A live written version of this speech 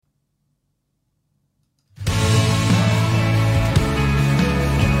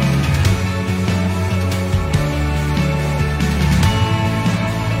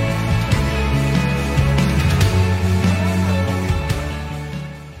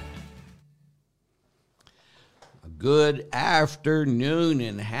Good afternoon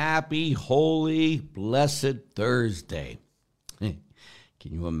and happy, holy, blessed Thursday. Can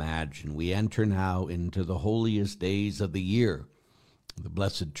you imagine? We enter now into the holiest days of the year, the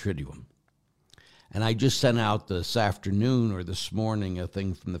Blessed Triduum. And I just sent out this afternoon or this morning a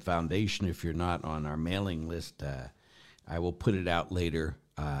thing from the foundation. If you're not on our mailing list, I will put it out later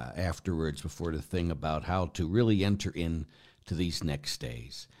afterwards before the thing about how to really enter into these next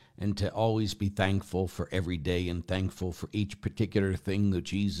days. And to always be thankful for every day and thankful for each particular thing that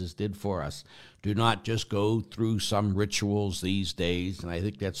Jesus did for us. Do not just go through some rituals these days. And I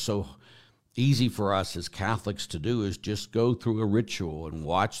think that's so easy for us as Catholics to do, is just go through a ritual and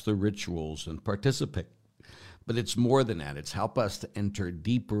watch the rituals and participate. But it's more than that. It's help us to enter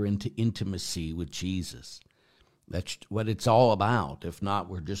deeper into intimacy with Jesus. That's what it's all about. If not,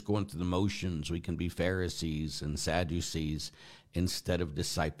 we're just going through the motions. We can be Pharisees and Sadducees instead of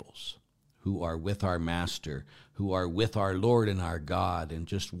disciples who are with our Master, who are with our Lord and our God, and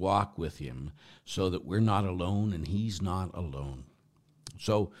just walk with him so that we're not alone and he's not alone.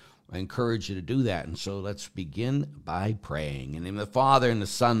 So I encourage you to do that. And so let's begin by praying. In the name of the Father, and the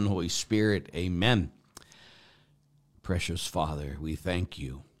Son, and the Holy Spirit, amen. Precious Father, we thank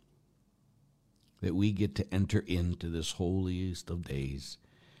you that we get to enter into this holiest of days,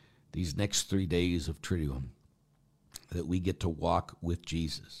 these next 3 days of Triduum, that we get to walk with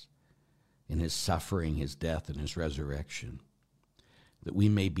Jesus in his suffering, his death, and his resurrection, that we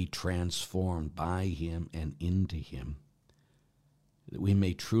may be transformed by him and into him, that we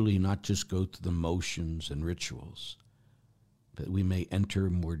may truly not just go through the motions and rituals, but we may enter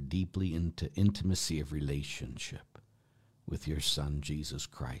more deeply into intimacy of relationship with your Son, Jesus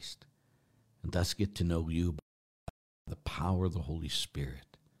Christ, and thus get to know you by the power of the Holy Spirit,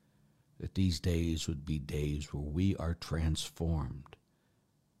 that these days would be days where we are transformed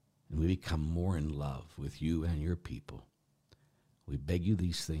and we become more in love with you and your people. We beg you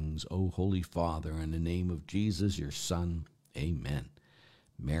these things, O Holy Father, in the name of Jesus, your Son, amen.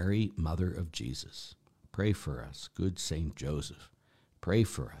 Mary, Mother of Jesus, pray for us. Good Saint Joseph, pray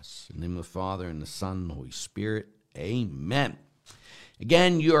for us. In the name of the Father, and the Son, and the Holy Spirit, amen.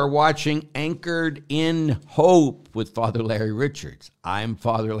 Again, you are watching Anchored in Hope with Father Larry Richards. I'm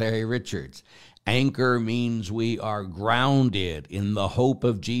Father Larry Richards. Anchor means we are grounded in the hope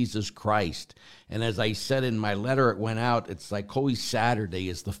of Jesus Christ. And as I said in my letter, it went out, it's like Holy Saturday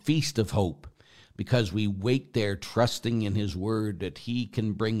is the feast of hope, because we wait there trusting in his word that he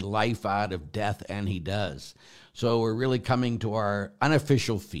can bring life out of death, and he does. So we're really coming to our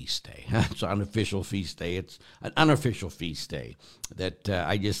unofficial feast day. It's an unofficial feast day. It's an unofficial feast day that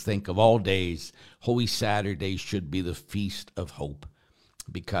I just think of all days, Holy Saturday should be the feast of hope,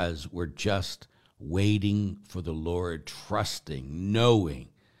 because we're just waiting for the Lord, trusting, knowing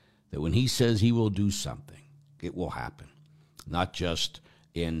that when he says he will do something, it will happen. Not just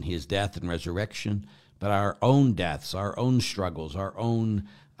in his death and resurrection, but our own deaths, our own struggles, our own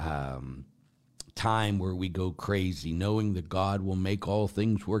time where we go crazy, knowing that God will make all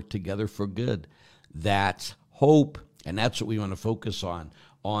things work together for good. That's hope, and that's what we want to focus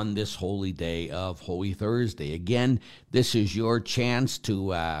on this holy day of Holy Thursday. Again, this is your chance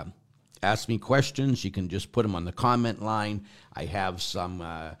to ask me questions. You can just put them on the comment line. I have some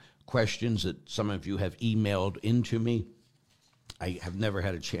questions that some of you have emailed into me. I have never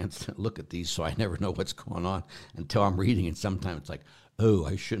had a chance to look at these, so I never know what's going on until I'm reading, and sometimes it's like, oh,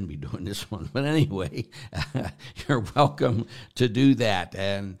 I shouldn't be doing this one. But anyway, you're welcome to do that.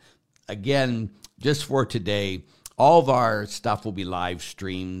 And again, just for today, all of our stuff will be live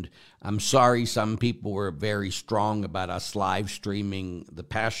streamed. I'm sorry some people were very strong about us live streaming the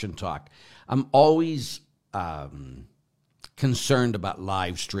Passion Talk. I'm always concerned about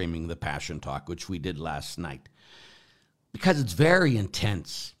live streaming the Passion Talk, which we did last night, because it's very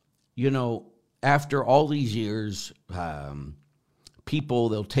intense. You know, after all these years, people,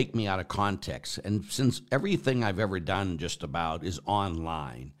 they'll take me out of context. And since everything I've ever done just about is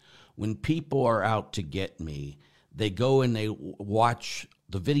online, when people are out to get me, they go and they watch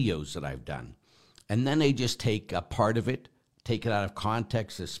the videos that I've done. And then they just take a part of it, take it out of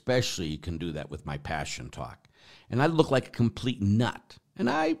context. Especially you can do that with my Passion Talk. And I look like a complete nut. And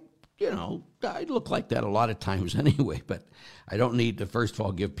I look like that a lot of times anyway, but I don't need to, first of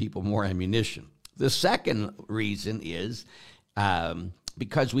all, give people more ammunition. The second reason is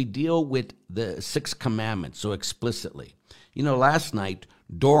because we deal with the Sixth Commandment so explicitly. You know, last night,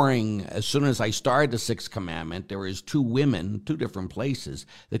 as soon as I started the Sixth Commandment, there was two women, two different places,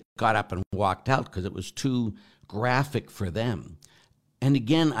 that got up and walked out because it was too graphic for them. And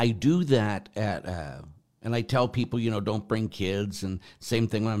again, I do that at And I tell people, don't bring kids. And same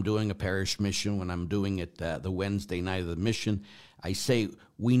thing when I'm doing a parish mission, when I'm doing it the Wednesday night of the mission, I say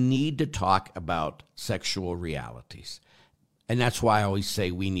we need to talk about sexual realities. And that's why I always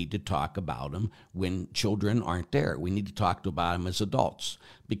say we need to talk about them when children aren't there. We need to talk about them as adults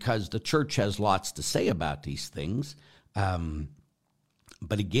because the church has lots to say about these things.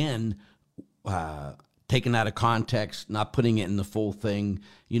 But again, taken out of context, not putting it in the full thing.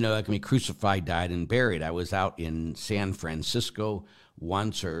 Like crucified, died, and buried. I was out in San Francisco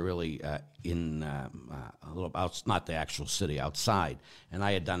once, or really in a little out, not the actual city, outside. And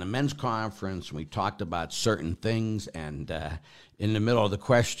I had done a men's conference, and we talked about certain things. And in the middle of the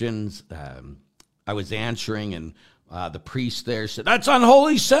questions, I was answering, and the priest there said, "That's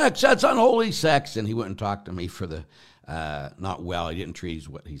unholy sex. That's unholy sex." And he went and talked to me for the not well. He didn't treat.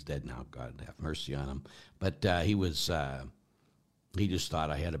 He's dead now. God have mercy on him. But he was. He just thought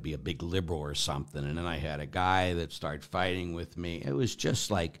I had to be a big liberal or something. And then I had a guy that started fighting with me. It was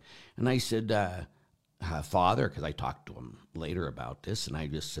just like, and I said, Father, because I talked to him later about this, and I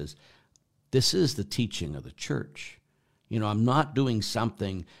just says, this is the teaching of the church. I'm not doing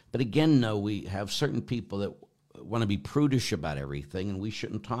something, but again, no, we have certain people that want to be prudish about everything, and we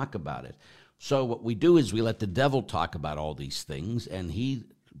shouldn't talk about it. So what we do is we let the devil talk about all these things, and he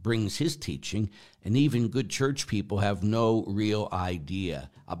brings his teaching, and even good church people have no real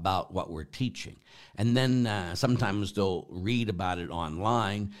idea about what we're teaching. And then sometimes they'll read about it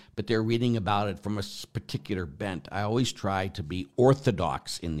online, but they're reading about it from a particular bent. I always try to be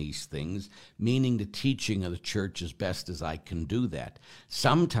orthodox in these things, meaning the teaching of the church as best as I can do that.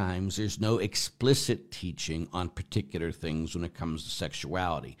 Sometimes there's no explicit teaching on particular things when it comes to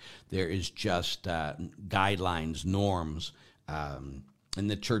sexuality. There is just guidelines, norms, and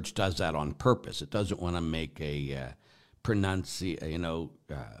the church does that on purpose. It doesn't want to make a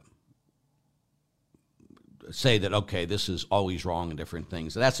say that, okay, this is always wrong and different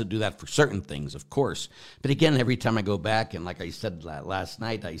things. It has to do that for certain things, of course. But again, every time I go back, and like I said last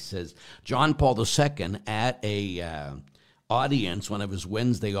night, I says, John Paul II at a audience, one of his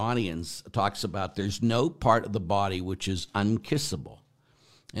Wednesday audience, talks about there's no part of the body which is unkissable.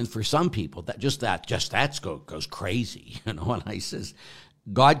 And for some people, that goes crazy, And I says,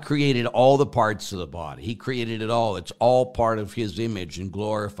 God created all the parts of the body. He created it all. It's all part of his image and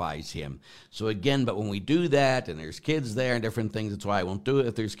glorifies him. So again, but when we do that, and there's kids there and different things, that's why I won't do it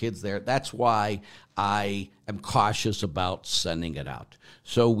if there's kids there. That's why I am cautious about sending it out.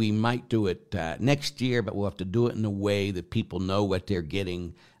 So we might do it next year, but we'll have to do it in a way that people know what they're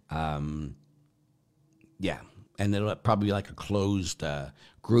getting. And it'll probably be like a closed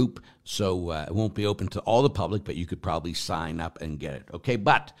group, so it won't be open to all the public, but you could probably sign up and get it. Okay,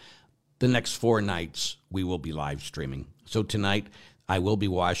 but the next 4 nights, we will be live streaming. So tonight, I will be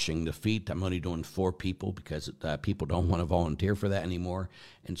washing the feet. I'm only doing 4 people because people don't want to volunteer for that anymore.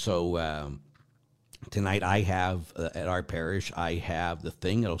 And so tonight I have, at our parish, I have the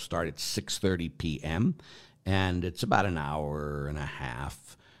thing. It'll start at 6:30 p.m., and it's about an hour and a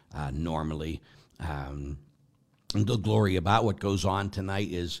half normally. And the glory about what goes on tonight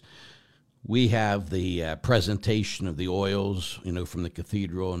is we have the presentation of the oils, from the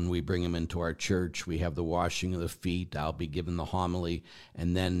cathedral, and we bring them into our church. We have the washing of the feet. I'll be giving the homily,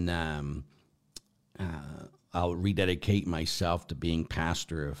 and then I'll rededicate myself to being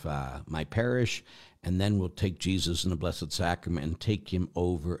pastor of my parish, and then we'll take Jesus in the Blessed Sacrament and take him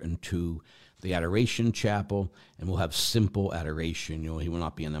over into the Adoration Chapel, and we'll have simple adoration. He will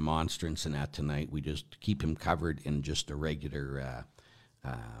not be in the monstrance in that tonight. We just keep him covered in just a regular,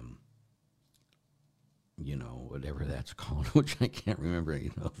 whatever that's called, which I can't remember,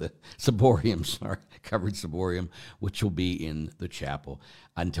 the ciborium, covered ciborium, which will be in the chapel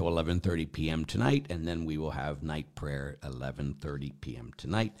until 11:30 p.m. tonight, and then we will have night prayer at 11:30 p.m.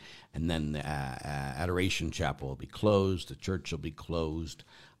 tonight, and then the Adoration Chapel will be closed. The church will be closed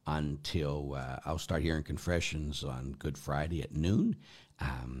until I'll start hearing confessions on Good Friday at noon.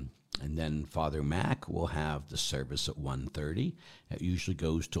 And then Father Mac will have the service at 1:30. It usually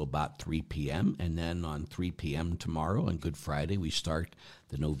goes till about 3 p.m. And then on 3 p.m. tomorrow on Good Friday, we start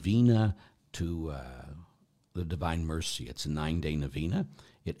the novena to the Divine Mercy. It's a 9-day novena.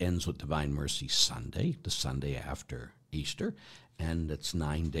 It ends with Divine Mercy Sunday, the Sunday after Easter. And it's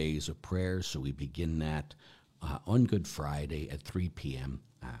 9 days of prayer. So we begin that on Good Friday at 3 p.m.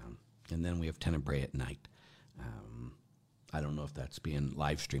 And then we have Tenebrae at night. I don't know if that's being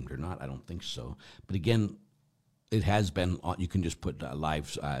live streamed or not. I don't think so. But again, it has been, you can just put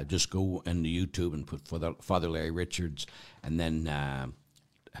live, just go into YouTube and put Father Larry Richards, and then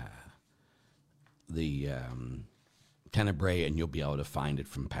the Tenebrae, and you'll be able to find it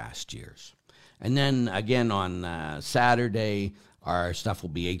from past years. And then again on Saturday, our stuff will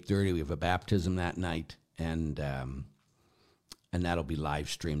be 8:30. We have a baptism that night, and that'll be live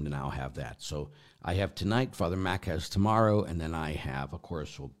streamed, and I'll have that. So I have tonight, Father Mac has tomorrow, and then I have, of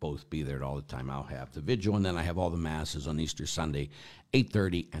course, we'll both be there all the time. I'll have the vigil, and then I have all the masses on Easter Sunday,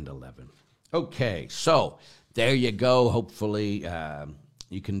 8:30 and 11. Okay, so there you go. Hopefully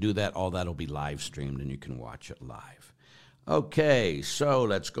you can do that. All that'll be live streamed, and you can watch it live. Okay, so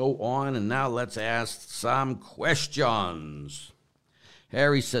let's go on, and now let's ask some questions.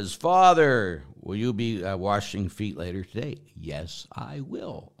 Harry says, Father, will you be washing feet later today? Yes, I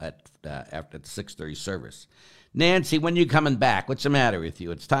will after the 6:30 service. Nancy, when are you coming back? What's the matter with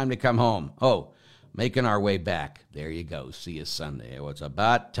you? It's time to come home. Oh, making our way back. There you go. See you Sunday. Oh, it's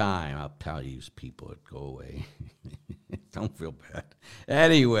about time. I'll tell you people, go away. Don't feel bad.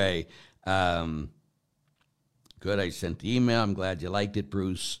 Anyway, good. I sent the email. I'm glad you liked it,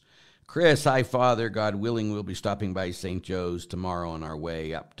 Bruce. Chris, hi, Father. God willing, we'll be stopping by St. Joe's tomorrow on our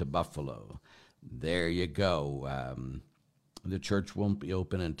way up to Buffalo. There you go. The church won't be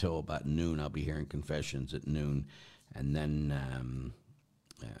open until about noon. I'll be hearing confessions at noon. And then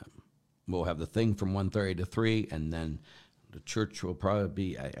we'll have the thing from 1:30 to 3, and then the church will probably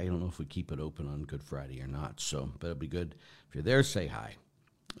be, I don't know if we keep it open on Good Friday or not, but it'll be good. If you're there, say hi.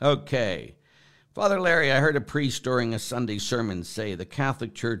 Okay. Father Larry, I heard a priest during a Sunday sermon say the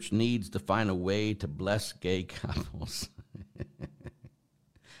Catholic Church needs to find a way to bless gay couples.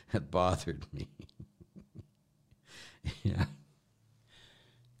 That bothered me. Yeah.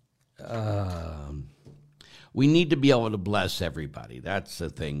 We need to be able to bless everybody. That's the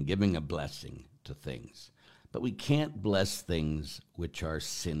thing, giving a blessing to things. But we can't bless things which are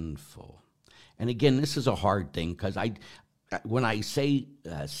sinful. And again, this is a hard thing because when I say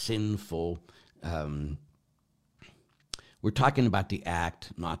sinful, we're talking about the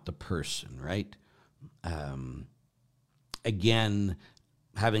act, not the person, right? Again,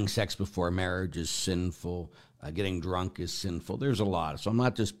 having sex before marriage is sinful. Getting drunk is sinful. There's a lot. So I'm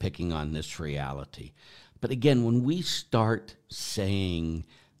not just picking on this reality. But again, when we start saying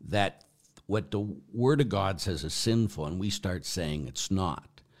that what the Word of God says is sinful and we start saying it's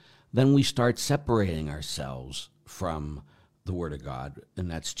not, then we start separating ourselves from the Word of God,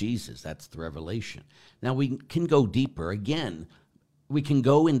 and that's Jesus. That's the revelation. Now, we can go deeper. Again, we can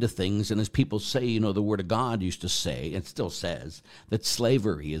go into things, and as people say, the Word of God used to say, and still says, that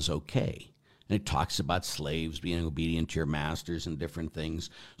slavery is okay. And it talks about slaves being obedient to your masters and different things.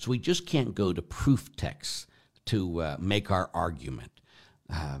 So we just can't go to proof texts to make our argument.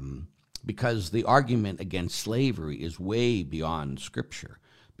 Because the argument against slavery is way beyond Scripture,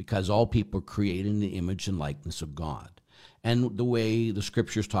 because all people are created in the image and likeness of God. And the way the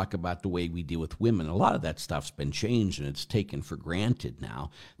Scriptures talk about the way we deal with women, a lot of that stuff's been changed, and it's taken for granted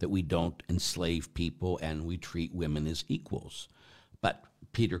now that we don't enslave people and we treat women as equals. But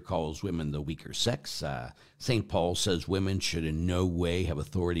Peter calls women the weaker sex. St. Paul says women should in no way have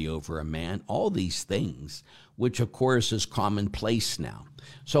authority over a man. All these things, which of course is commonplace now.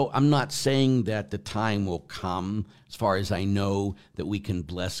 So I'm not saying that the time will come, as far as I know, that we can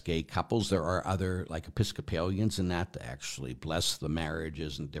bless gay couples. There are other, like Episcopalians and that actually bless the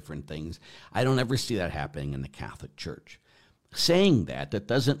marriages and different things. I don't ever see that happening in the Catholic Church. Saying that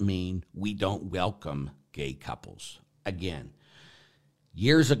doesn't mean we don't welcome gay couples. Again,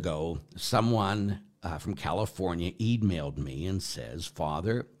 years ago, someone from California emailed me and says,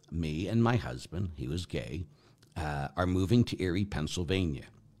 Father, me and my husband, he was gay, are moving to Erie, Pennsylvania.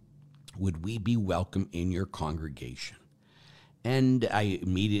 Would we be welcome in your congregation? And I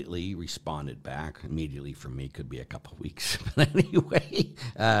immediately responded back. Immediately for me could be a couple weeks. But anyway,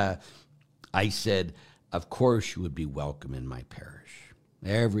 I said, of course you would be welcome in my parish.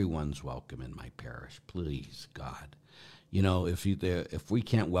 Everyone's welcome in my parish. Please, God. If we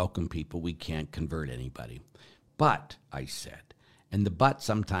can't welcome people, we can't convert anybody. But, I said, and the but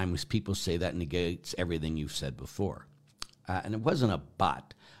sometimes people say that negates everything you've said before. And it wasn't a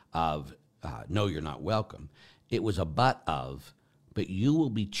but of, no, you're not welcome. It was a but of, but you will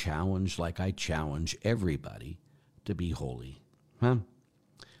be challenged like I challenge everybody to be holy.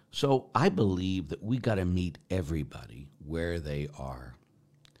 So I believe that we got to meet everybody where they are.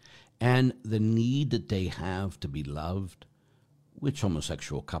 And the need that they have to be loved, which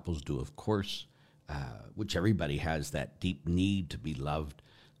homosexual couples do, of course, which everybody has that deep need to be loved,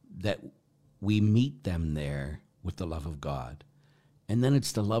 that we meet them there with the love of God. And then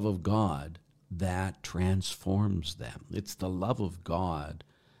it's the love of God that transforms them. It's the love of God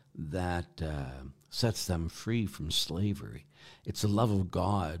that sets them free from slavery. It's the love of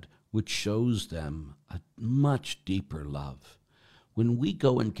God which shows them a much deeper love. when we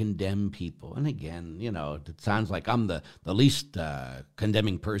go and condemn people, and again, it sounds like I'm the least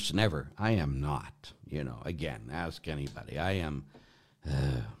condemning person ever. I am not. Again, ask anybody. I am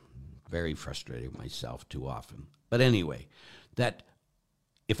very frustrated with myself too often. But anyway, that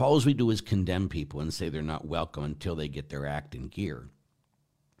if all we do is condemn people and say they're not welcome until they get their act in gear,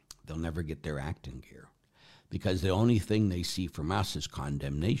 they'll never get their act in gear, because the only thing they see from us is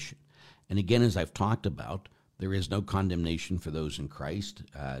condemnation. And again, as I've talked about, there is no condemnation for those in Christ.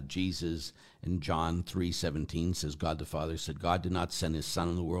 Jesus in John 3:17 says, God the Father said, God did not send his Son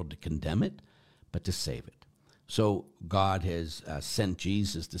in the world to condemn it, but to save it. So God has sent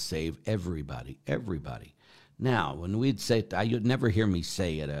Jesus to save everybody. Now, when we'd say, you'd never hear me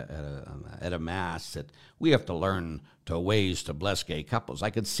say at a mass that we have to learn ways to bless gay couples.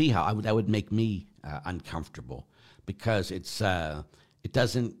 I could see how that would make me uncomfortable, because it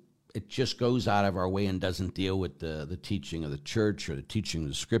just goes out of our way and doesn't deal with the teaching of the church or the teaching of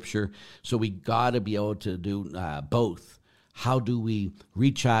the Scripture. So we got to be able to do both. How do we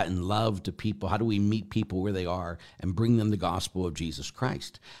reach out and love to people? How do we meet people where they are and bring them the gospel of Jesus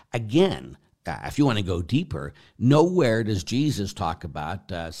Christ? Again, if you want to go deeper, nowhere does Jesus talk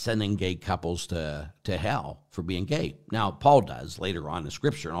about sending gay couples to hell for being gay. Now, Paul does later on in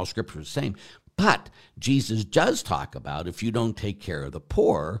Scripture, and all Scripture is the same. But Jesus does talk about if you don't take care of the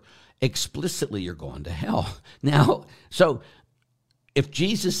poor, explicitly you're going to hell. Now, so if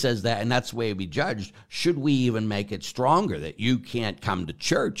Jesus says that, and that's the way to be judged, should we even make it stronger that you can't come to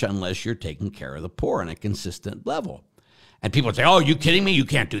church unless you're taking care of the poor on a consistent level? And people would say, oh, are you kidding me? You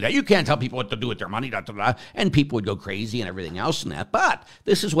can't do that. You can't tell people what to do with their money. Da, da, da. And people would go crazy and everything else in that. But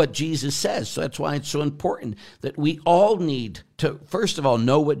this is what Jesus says. So that's why it's so important that we all need to, first of all,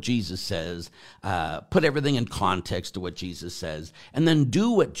 know what Jesus says, put everything in context to what Jesus says, and then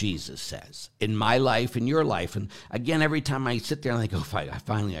do what Jesus says in my life, in your life. And again, every time I sit there and I go,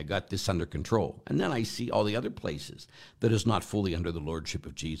 finally, I got this under control. And then I see all the other places that is not fully under the lordship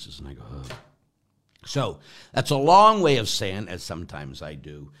of Jesus. And I go, oh. So that's a long way of saying, as sometimes I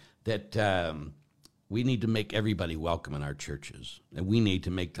do, that we need to make everybody welcome in our churches, and we need to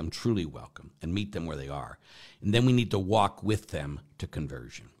make them truly welcome and meet them where they are. And then we need to walk with them to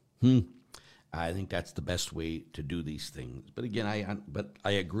conversion. I think that's the best way to do these things. But again, I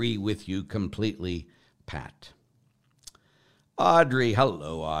agree with you completely, Pat. Audrey,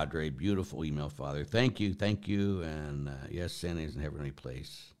 hello, Audrey. Beautiful email, Father. Thank you. And yes, Santa is in heavenly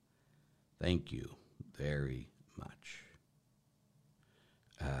place. Thank you very much.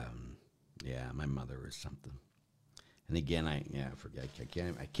 Yeah, my mother is something. And again, I forget.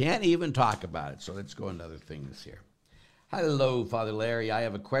 I can't even talk about it. So let's go into other things here. Hello, Father Larry. I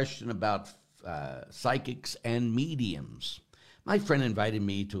have a question about psychics and mediums. My friend invited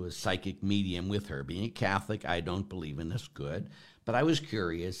me to a psychic medium with her. Being a Catholic, I don't believe in this. Good. But I was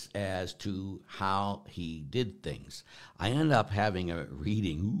curious as to how he did things. I ended up having a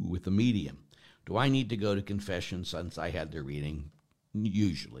reading with a medium. Do I need to go to confession since I had the reading?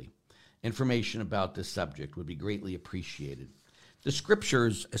 Usually. Information about this subject would be greatly appreciated. The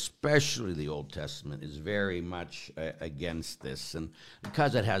Scriptures, especially the Old Testament, is very much against this, and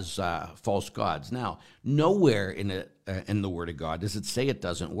because it has false gods. Now, nowhere in the Word of God does it say it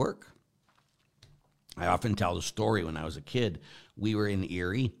doesn't work. I often tell the story when I was a kid. We were in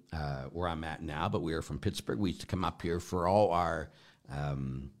Erie, where I'm at now, but we were from Pittsburgh. We used to come up here for all our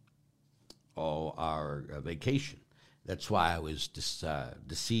vacation. That's why I was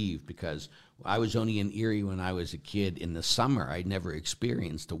deceived, because I was only in Erie when I was a kid in the summer. I'd never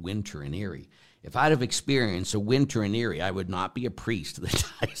experienced a winter in Erie. If I'd have experienced a winter in Erie, I would not be a priest of the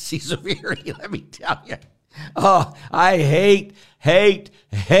Diocese of Erie, let me tell you. Oh, I hate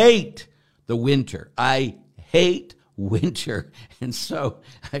the winter. I hate winter. And so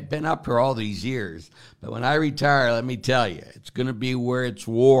I've been up here all these years. But when I retire, let me tell you, it's going to be where it's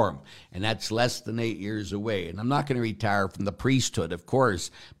warm. And that's less than 8 years away. And I'm not going to retire from the priesthood, of course,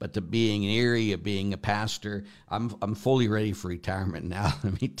 but to being an Erie, being a pastor, I'm fully ready for retirement now.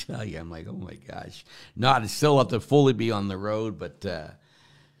 Let me tell you, I'm like, oh my gosh. I still have to fully be on the road, but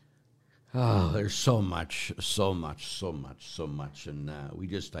there's so much. And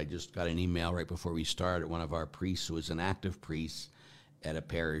I just got an email right before we started. One of our priests, who was an active priest at a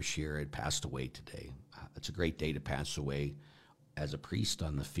parish here, had passed away today. It's a great day to pass away as a priest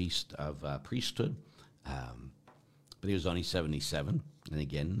on the feast of priesthood. But he was only 77. And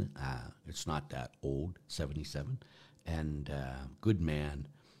again, it's not that old, 77. And good man.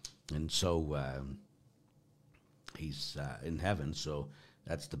 And so he's in heaven, so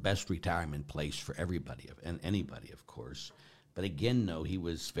that's the best retirement place for everybody and anybody, of course. But again, no, he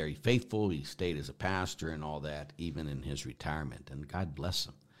was very faithful. He stayed as a pastor and all that, even in his retirement. And God bless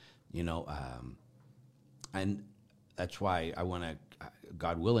him. And that's why I want to,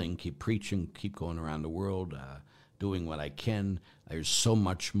 God willing, keep preaching, keep going around the world, doing what I can. There's so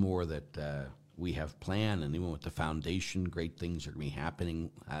much more that we have planned, and even with the foundation, great things are going to be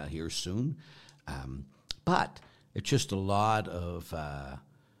happening here soon. But it's just a lot of,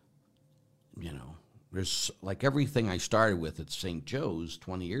 there's like everything I started with at St. Joe's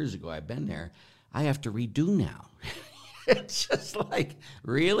 20 years ago, I've been there, I have to redo now. It's just like,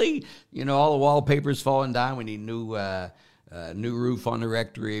 really? All the wallpaper's falling down. We need new roof on the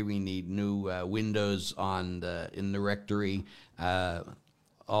rectory. We need new windows in the rectory.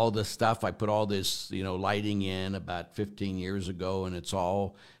 All the stuff, I put all this, lighting in about 15 years ago, and it's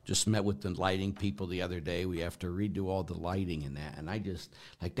all just met with the lighting people the other day. We have to redo all the lighting and that. And I just,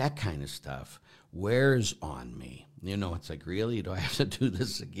 like that kind of stuff wears on me. It's like, really? Do I have to do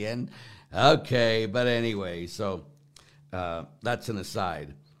this again? Okay, but anyway, so that's an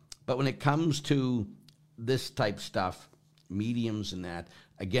aside. But when it comes to this type stuff, mediums and that,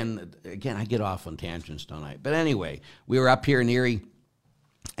 again, I get off on tangents, don't I? But anyway, we were up here in Erie,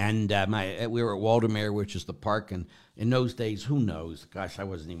 and we were at Waldermere, which is the park, and in those days, who knows? Gosh, I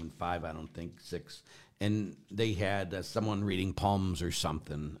wasn't even 5, I don't think, 6. And they had someone reading poems or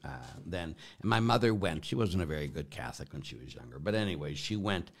something then. And my mother went. She wasn't a very good Catholic when she was younger. But anyway, she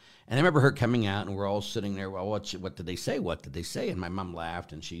went. And I remember her coming out, and we're all sitting there. Well, what did they say? What did they say? And my mom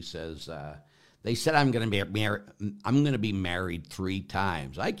laughed, and she says, they said I'm going to be married 3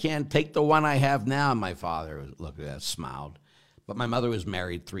 times. I can't take the one I have now. My father looked at that, smiled. But my mother was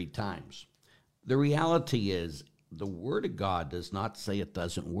married 3 times. The reality is, the Word of God does not say it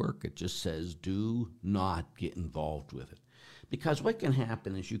doesn't work. It just says, do not get involved with it. Because what can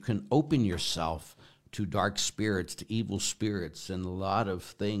happen is you can open yourself to dark spirits, to evil spirits, and a lot of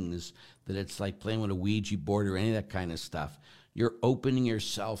things that it's like playing with a Ouija board or any of that kind of stuff. You're opening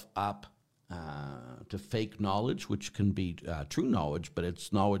yourself up to fake knowledge, which can be true knowledge, but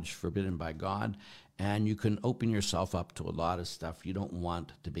it's knowledge forbidden by God. And you can open yourself up to a lot of stuff you don't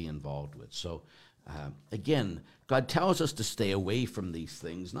want to be involved with. So, again, God tells us to stay away from these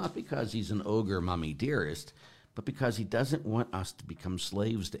things, not because he's an ogre, mummy dearest, but because he doesn't want us to become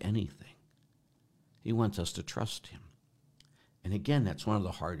slaves to anything. He wants us to trust him. And again, that's one of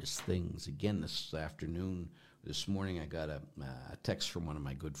the hardest things. Again, this morning, I got a text from one of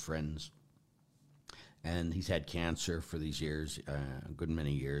my good friends, and he's had cancer for these years, a good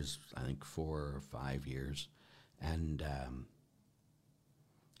many years, I think 4 or 5 years. And,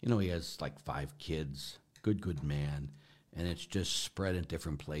 he has like 5 kids, good man, and it's just spread in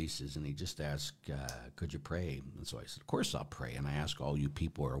different places. And he just asked, could you pray? And so I said, of course I'll pray. And I ask all you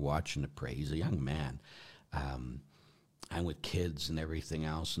people who are watching to pray. He's a young man, and with kids and everything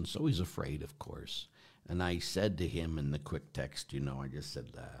else, and so he's afraid, of course. And I said to him in the quick text, I just said,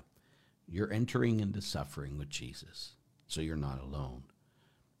 you're entering into suffering with Jesus, so you're not alone.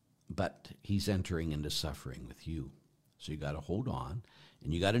 But he's entering into suffering with you. So you got to hold on.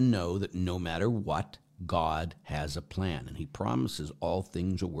 And you got to know that no matter what, God has a plan, and he promises all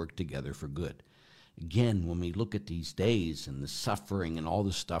things will work together for good. Again, when we look at these days and the suffering and all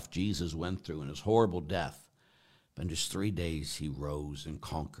the stuff Jesus went through and his horrible death, but in just 3 days he rose and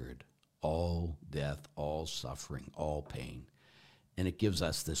conquered all death, all suffering, all pain. And it gives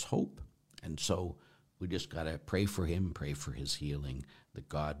us this hope. And so we just got to pray for him, pray for his healing, that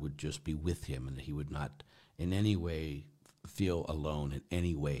God would just be with him and that he would not in any way feel alone in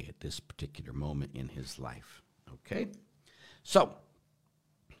any way at this particular moment in his life. Okay? So,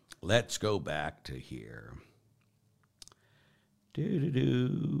 let's go back to here.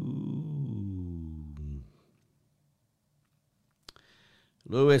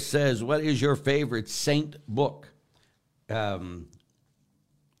 Lewis says, what is your favorite saint book?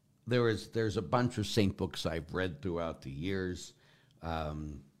 There's a bunch of saint books I've read throughout the years.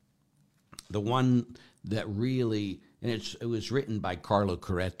 The one that really, and it was written by Carlo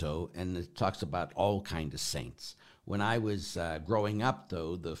Coretto, and it talks about all kinds of saints. When I was growing up,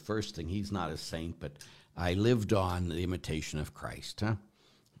 though, the first thing, he's not a saint, but I lived on The Imitation of Christ,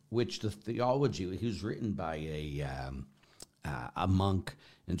 which the theology, he was written by a monk,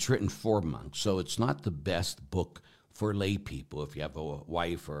 and it's written for monks. So it's not the best book for lay people. If you have a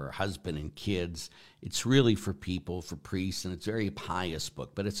wife or a husband and kids, it's really for people, for priests, and it's a very pious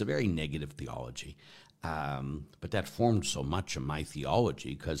book, but it's a very negative theology. But that formed so much of my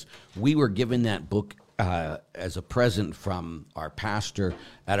theology because we were given that book as a present from our pastor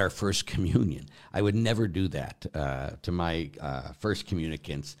at our first communion. I would never do that to my first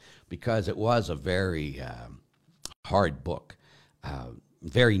communicants because it was a very hard book.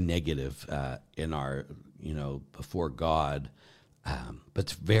 very negative in our, before God, but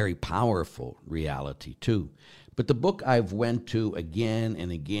it's very powerful reality too. But the book I've went to again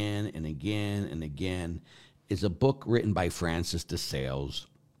and again and again and again is a book written by Francis de Sales.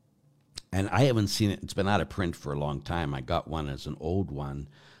 And I haven't seen it. It's been out of print for a long time. I got one as an old one.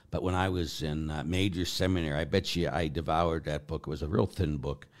 But when I was in major seminary, I bet you I devoured that book. It was a real thin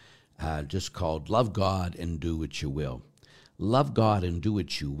book, just called Love God and Do What You Will. Love God and Do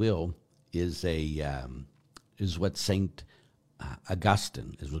What You Will is what St.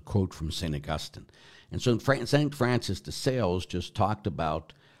 Augustine, is a quote from St. Augustine. And so St. Francis de Sales just talked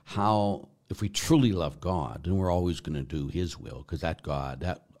about how if we truly love God, then we're always going to do his will, because that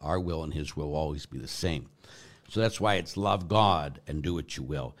our will and his will always be the same. So that's why it's love God and do what you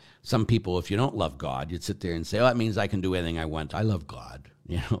will. Some people, if you don't love God, you'd sit there and say, oh, that means I can do anything I want. I love God.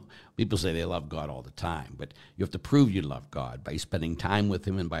 People say they love God all the time, but you have to prove you love God by spending time with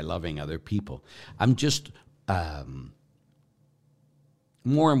him and by loving other people. I'm just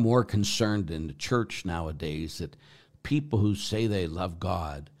more and more concerned in the church nowadays that people who say they love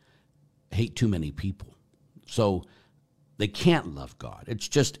God hate too many people. So they can't love God. It's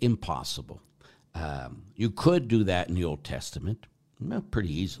just impossible. You could do that in the Old Testament,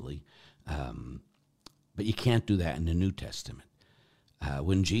 pretty easily, but you can't do that in the New Testament.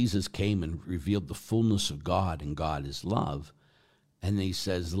 When Jesus came and revealed the fullness of God, and God is love, and he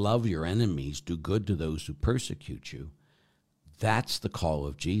says, love your enemies, do good to those who persecute you, that's the call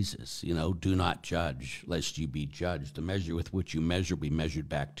of Jesus. Do not judge, lest you be judged. The measure with which you measure will be measured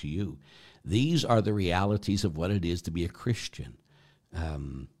back to you. These are the realities of what it is to be a Christian.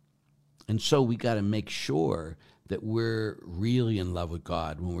 And so we got to make sure that we're really in love with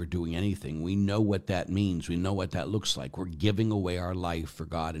God when we're doing anything. We know what that means. We know what that looks like. We're giving away our life for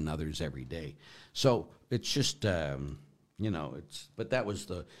God and others every day. So it's just, but that was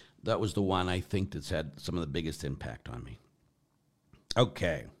the one I think that's had some of the biggest impact on me.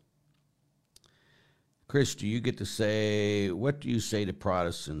 Okay. Chris, do you get to say, what do you say to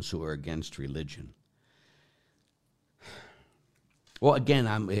Protestants who are against religion? Well, again,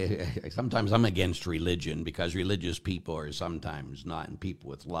 sometimes I'm against religion because religious people are sometimes not, and people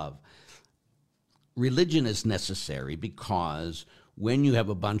with love. Religion is necessary because when you have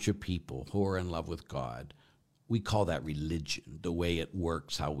a bunch of people who are in love with God, we call that religion, the way it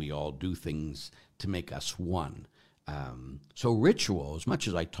works, how we all do things to make us one. So ritual, as much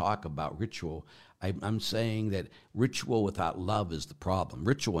as I talk about ritual, I'm saying that ritual without love is the problem.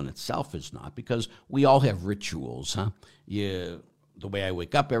 Ritual in itself is not, because we all have rituals, huh? The way I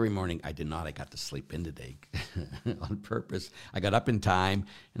wake up every morning, I did not. I got to sleep in today on purpose. I got up in time,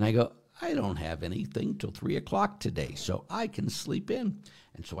 and I go, I don't have anything till 3 o'clock today, so I can sleep in.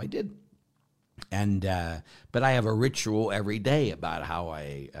 And so I did. And but I have a ritual every day about how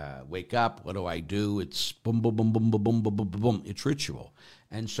I wake up. What do I do? It's boom, boom, boom, boom, boom, boom, boom, boom, boom. It's ritual.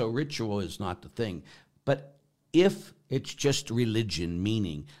 And so ritual is not the thing. But if it's just religion,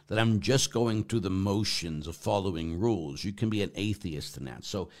 meaning that I'm just going through the motions of following rules, you can be an atheist in that.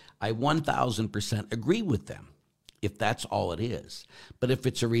 So I 1,000% agree with them if that's all it is. But if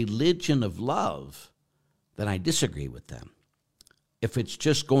it's a religion of love, then I disagree with them. If it's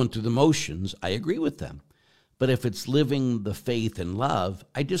just going through the motions, I agree with them. But if it's living the faith and love,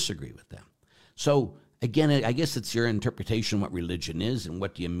 I disagree with them. So again, I guess it's your interpretation of what religion is and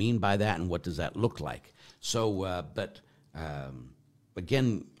what do you mean by that and what does that look like. So,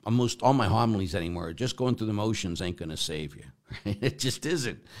 again, almost all my homilies anymore, just going through the motions ain't going to save you. Right? It just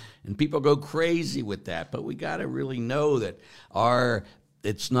isn't. And people go crazy with that. But we got to really know that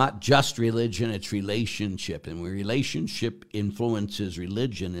it's not just religion, it's relationship. And when relationship influences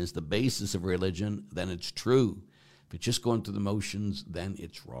religion, is the basis of religion, then it's true. If it's just going through the motions, then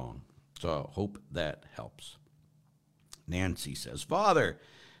it's wrong. So I hope that helps. Nancy says, Father,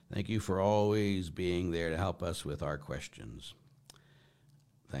 thank you for always being there to help us with our questions.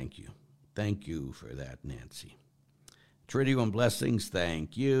 Thank you. Thank you for that, Nancy. Tridium blessings,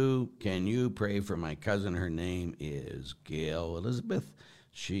 thank you. Can you pray for my cousin? Her name is Gail Elizabeth.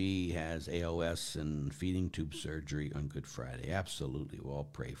 She has ALS and feeding tube surgery on Good Friday. Absolutely, we'll all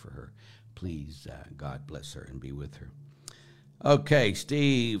pray for her. Please, God bless her and be with her. Okay,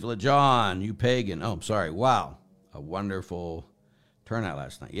 Steve, LeJohn, you pagan. Oh, I'm sorry. Wow, a wonderful turnout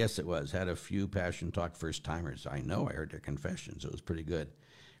last night. Yes, it was. Had a few Passion Talk first-timers. I know. I heard their confessions. It was pretty good.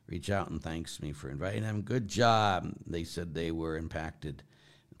 Reach out and thanks me for inviting them. Good job. They said they were impacted.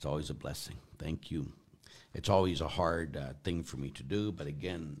 It's always a blessing. Thank you. It's always a hard thing for me to do, but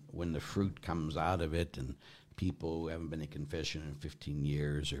again, when the fruit comes out of it and people who haven't been in confession in 15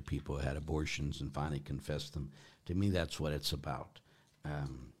 years, or people who had abortions and finally confessed them. To me, that's what it's about.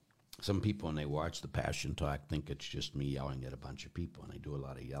 Some people, when they watch the Passion Talk, think it's just me yelling at a bunch of people, and I do a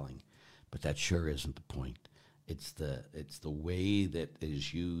lot of yelling. But that sure isn't the point. It's the way that it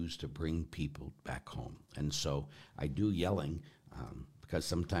is used to bring people back home. And so I do yelling because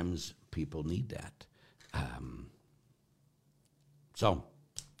sometimes people need that. So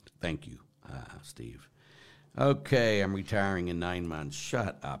thank you, Steve. Okay, I'm retiring in 9 months.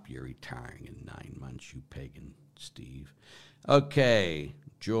 Shut up, you're retiring in 9 months, you pagan Steve. Okay,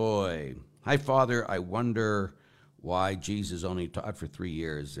 Joy. Hi, Father. I wonder why Jesus only taught for 3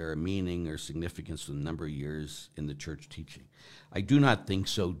 years. Is there a meaning or significance to the number of years in the church teaching? I do not think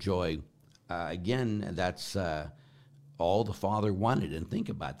so, Joy. Again, that's all the Father wanted. And think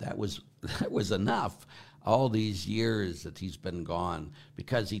about that was enough. All these years that he's been gone,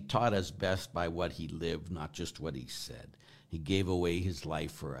 because he taught us best by what he lived, not just what he said. He gave away his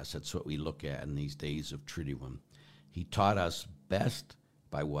life for us. That's what we look at in these days of Triduum. He taught us best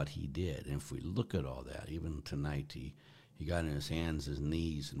by what he did. And if we look at all that, even tonight, he got in his hands, his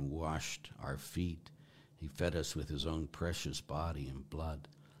knees, and washed our feet. He fed us with his own precious body and blood.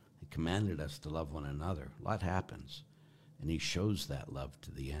 He commanded us to love one another. A lot happens, and he shows that love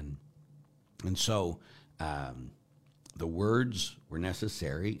to the end. And so the words were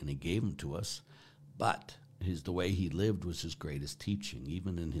necessary, and he gave them to us, but the way he lived was his greatest teaching,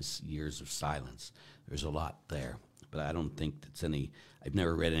 even in his years of silence. There's a lot there, but I don't think it's I've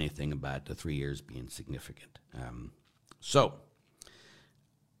never read anything about the 3 years being significant.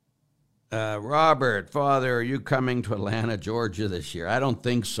 Robert, Father, are you coming to Atlanta, Georgia this year? I don't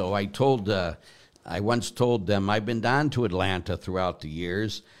think so. I once told them I've been down to Atlanta throughout the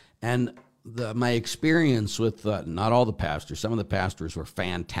years, and my experience with not all the pastors, some of the pastors were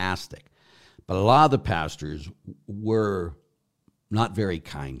fantastic, but a lot of the pastors were not very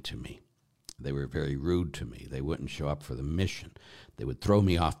kind to me. They were very rude to me. They wouldn't show up for the mission. They would throw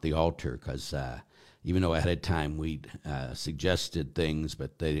me off the altar because even though ahead of time we'd suggested things,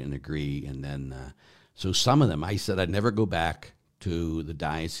 but they didn't agree. And then, so some of them, I said I'd never go back to the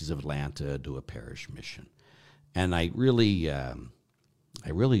Diocese of Atlanta to do a parish mission. And I really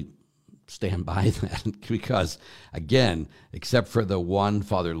stand by that because, again, except for the one,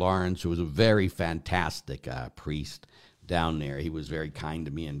 Father Lawrence, who was a very fantastic priest down there. He was very kind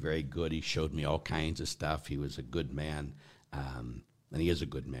to me and very good. He showed me all kinds of stuff. He was a good man, and he is a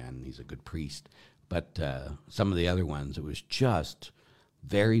good man. He's a good priest. But some of the other ones, it was just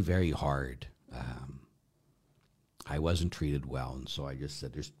very, very hard. I wasn't treated well, and so I just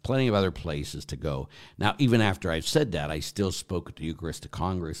said there's plenty of other places to go. Now, even after I've said that, I still spoke at the Eucharistic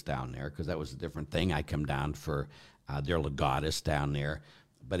Congress down there because that was a different thing. I come down for their legatus down there.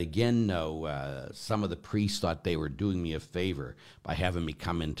 But again, no, some of the priests thought they were doing me a favor by having me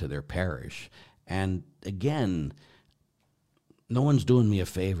come into their parish. And again, no one's doing me a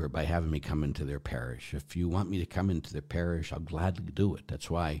favor by having me come into their parish. If you want me to come into their parish, I'll gladly do it. That's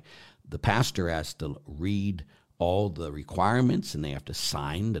why the pastor has to read all the requirements, and they have to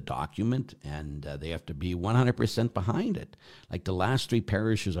sign the document, and they have to be 100% behind it. Like the last 3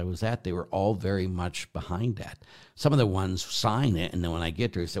 parishes I was at, they were all very much behind that. Some of the ones sign it, and then when I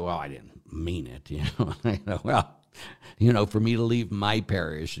get there, they say, well, I didn't mean it. For me to leave my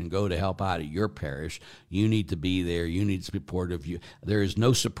parish and go to help out at your parish, you need to be there. You need to be supportive. There is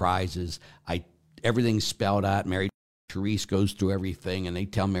no surprises. Everything's spelled out. Mary Therese goes through everything, and they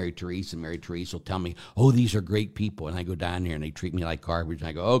tell Mary Therese, and Mary Therese will tell me, oh, these are great people. And I go down here, and they treat me like garbage. And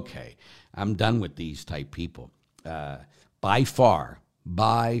I go, okay, I'm done with these type people. By far,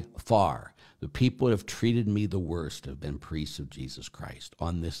 the people that have treated me the worst have been priests of Jesus Christ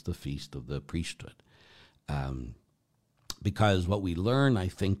on this, the feast of the priesthood. Because what we learn, I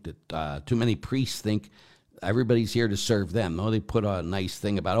think that too many priests think everybody's here to serve them. No, they put a nice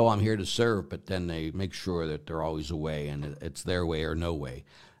thing about, I'm here to serve, but then they make sure that they're always away and it's their way or no way.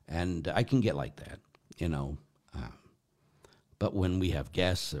 And I can get like that, But when we have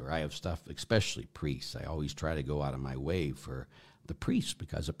guests or I have stuff, especially priests, I always try to go out of my way for the priest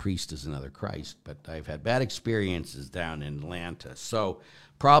because a priest is another Christ. But I've had bad experiences down in Atlanta. So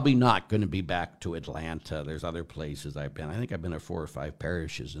probably not going to be back to Atlanta. There's other places I've been. I think I've been at 4 or 5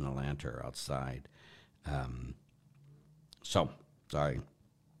 parishes in Atlanta or outside. Sorry.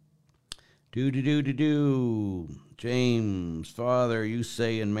 James, Father, you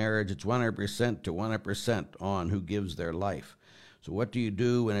say in marriage it's 100% to 100% on who gives their life. So what do you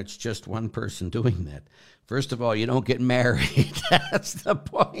do when it's just one person doing that? First of all, you don't get married. That's the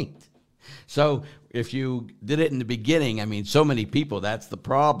point. So if you did it in the beginning, I mean, so many people, that's the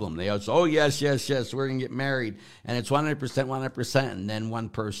problem. They always, oh, yes, yes, yes, we're going to get married. And it's 100%, 100%. And then one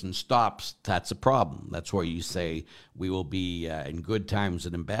person stops. That's a problem. That's where you say we will be in good times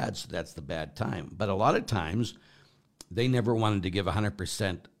and in bad. So that's the bad time. But a lot of times they never wanted to give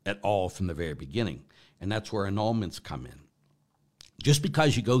 100% at all from the very beginning. And that's where annulments come in. Just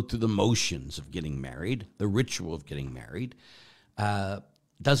because you go through the motions of getting married, the ritual of getting married,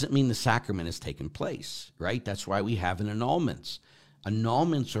 doesn't mean the sacrament has taken place, right? That's why we have an annulments.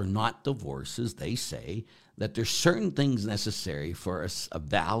 Annulments are not divorces. They say that there's certain things necessary for a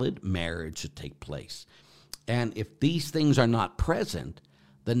valid marriage to take place. And if these things are not present,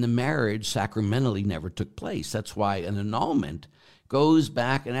 then the marriage sacramentally never took place. That's why an annulment goes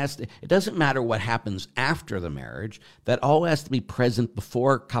back and it doesn't matter what happens after the marriage, that all has to be present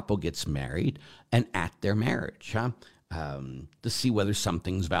before a couple gets married and at their marriage, to see whether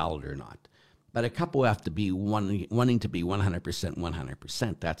something's valid or not. But a couple have to be wanting to be 100%,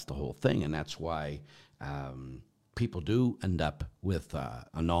 100%. That's the whole thing, and that's why people do end up with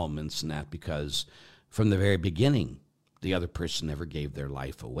annulments and that, because from the very beginning, the other person never gave their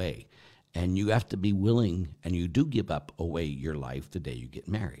life away. And you have to be willing, and you do give up away your life the day you get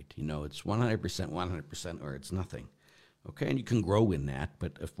married. You know, it's 100%, 100%, or it's nothing. Okay, and you can grow in that.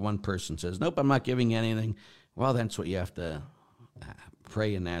 But if one person says, nope, I'm not giving anything, well, that's what you have to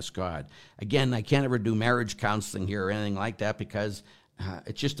pray and ask God. Again, I can't ever do marriage counseling here or anything like that, because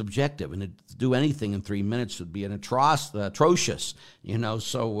it's just objective. And to do anything in 3 minutes would be atrocious, you know.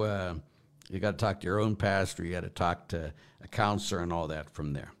 So you got to talk to your own pastor. You got to talk to a counselor and all that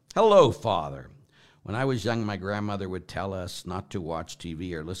from there. Hello, Father. When I was young, my grandmother would tell us not to watch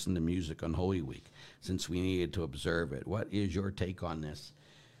TV or listen to music on Holy Week, since we needed to observe it. What is your take on this?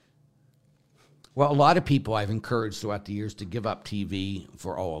 Well, a lot of people I've encouraged throughout the years to give up TV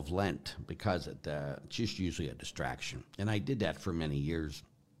for all of Lent, because it's just usually a distraction. And I did that for many years,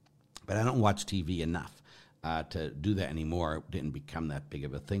 but I don't watch TV enough to do that anymore. It didn't become that big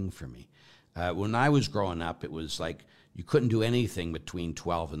of a thing for me. When I was growing up, it was like you couldn't do anything between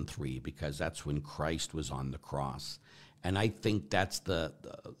 12 and 3, because that's when Christ was on the cross. And I think that's the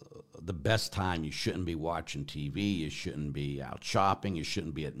best time. You shouldn't be watching TV. You shouldn't be out shopping. You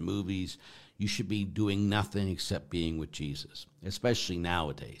shouldn't be at movies. You should be doing nothing except being with Jesus, especially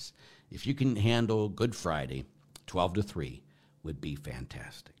nowadays. If you can handle Good Friday, 12 to 3 would be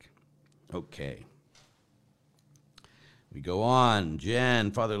fantastic. Okay. We go on.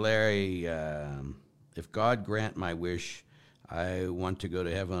 Jen, Father Larry, if God grant my wish, I want to go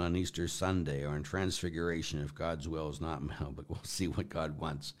to heaven on Easter Sunday or on Transfiguration if God's will is not mine, but we'll see what God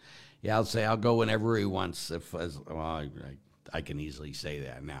wants. Yeah, I'll go whenever he wants. I can easily say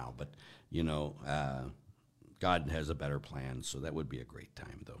that now, but, you know, God has a better plan, so that would be a great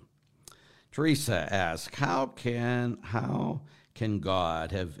time, though. Teresa asks, how can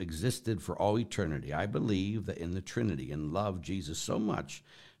God have existed for all eternity? I believe that in the Trinity and love Jesus so much,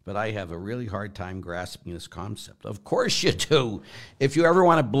 but I have a really hard time grasping this concept. Of course you do. If you ever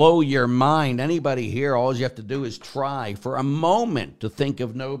want to blow your mind, anybody here, all you have to do is try for a moment to think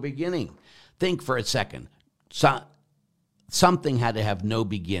of no beginning. Think for a second. Something had to have no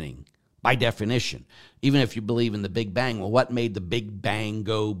beginning, by definition. Even if you believe in the Big Bang, well, what made the Big Bang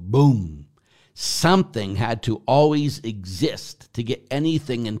go boom? Something had to always exist to get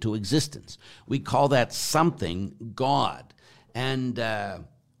anything into existence. We call that something God. And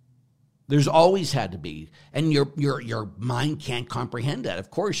there's always had to be. And your mind can't comprehend that.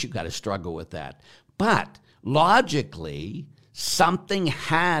 Of course, you've got to struggle with that. But logically, something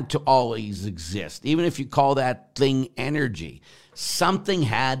had to always exist. Even if you call that thing energy, something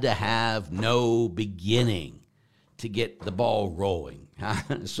had to have no beginning to get the ball rolling.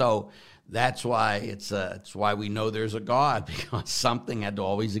 So that's why it's why we know there's a God, because something had to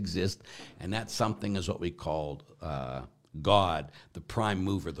always exist, and that something is what we called God, the prime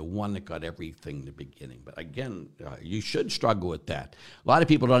mover, the one that got everything in the beginning. But again, you should struggle with that. A lot of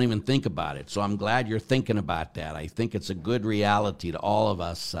people don't even think about it, so I'm glad you're thinking about that. I think it's a good reality to all of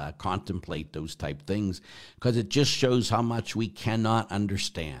us contemplate those type things, because it just shows how much we cannot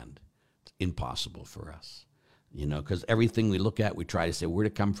understand. It's impossible for us. You know, because everything we look at, we try to say, where'd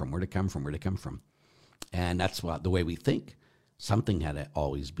it come from, where'd it come from, where'd it come from? And that's the way we think. Something had to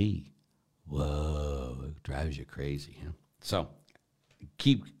always be. Whoa, it drives you crazy. Huh? So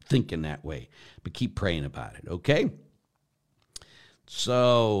keep thinking that way, but keep praying about it, okay?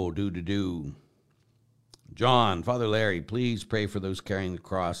 So, John, Father Larry, please pray for those carrying the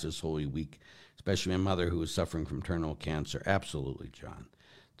cross this Holy Week, especially my mother who is suffering from terminal cancer. Absolutely, John.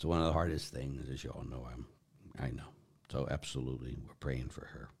 It's one of the hardest things, as you all know. I know. So absolutely, we're praying for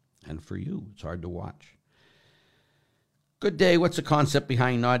her. And for you, it's hard to watch. Good day. What's the concept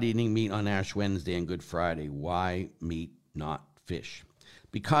behind not eating meat on Ash Wednesday and Good Friday? Why meat, not fish?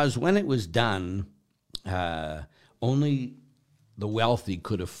 Because when it was done, only the wealthy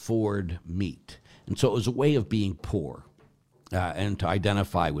could afford meat. And so it was a way of being poor and to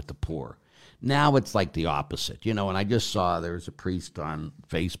identify with the poor. Now it's like the opposite, and I just saw there was a priest on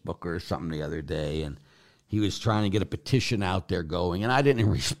Facebook or something the other day, and he was trying to get a petition out there going, and I didn't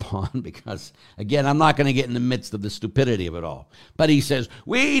respond because, again, I'm not going to get in the midst of the stupidity of it all. But he says,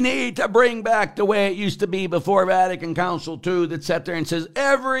 we need to bring back the way it used to be before Vatican Council II, that sat there and says,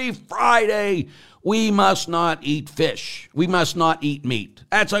 every Friday we must not eat fish. We must not eat meat.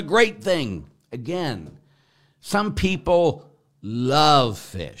 That's a great thing. Again, some people love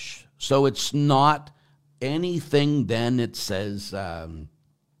fish. So it's not anything then it says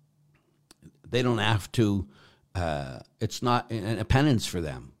they don't have to, it's not a penance for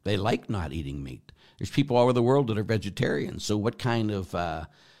them. They like not eating meat. There's people all over the world that are vegetarians. So what kind of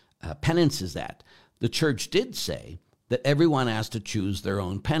penance is that? The church did say that everyone has to choose their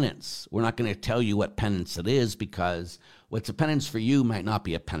own penance. We're not going to tell you what penance it is because what's a penance for you might not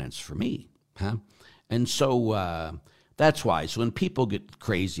be a penance for me. And so that's why. So when people get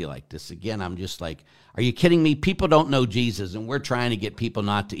crazy like this, again, I'm just like, are you kidding me? People don't know Jesus, and we're trying to get people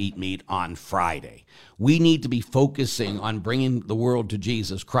not to eat meat on Friday. We need to be focusing on bringing the world to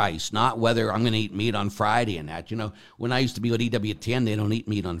Jesus Christ, not whether I'm going to eat meat on Friday and that. When I used to be with EWTN, they don't eat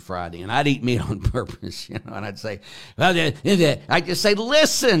meat on Friday, and I'd eat meat on purpose, and I'd say, well, I just say,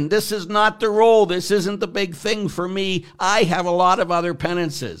 listen, this is not the rule. This isn't the big thing for me. I have a lot of other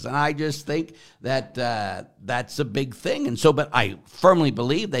penances, and I just think that that's a big thing. And so, but I firmly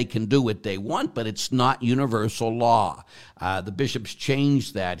believe they can do what they want, but it's not universal law. The bishops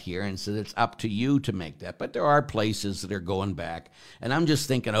changed that here and said it's up to you to make that. But there are places that are going back. And I'm just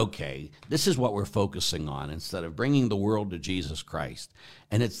thinking, okay, this is what we're focusing on instead of bringing the world to Jesus Christ.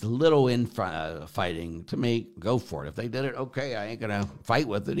 And it's the little fighting to go for it. If they did it, okay, I ain't going to fight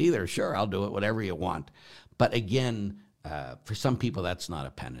with it either. Sure, I'll do it, whatever you want. But again, for some people, that's not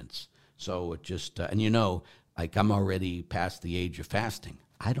a penance. So it just, like I'm already past the age of fasting.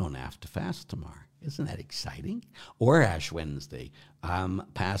 I don't have to fast tomorrow. Isn't that exciting? Or Ash Wednesday. I'm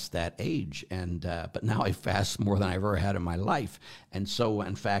past that age, but now I fast more than I've ever had in my life. And so,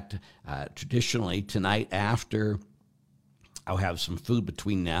 in fact, traditionally tonight after, I'll have some food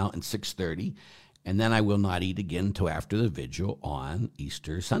between now and 6:30, and then I will not eat again until after the vigil on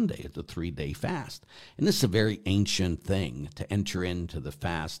Easter Sunday. It's a 3-day fast. And this is a very ancient thing to enter into the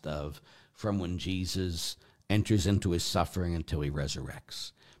fast from when Jesus enters into his suffering until he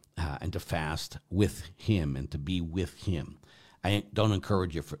resurrects. And to fast with him and to be with him. I don't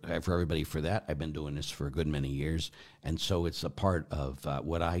encourage you for everybody for that. I've been doing this for a good many years, and so it's a part of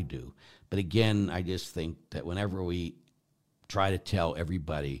what I do. But again, I just think that whenever we try to tell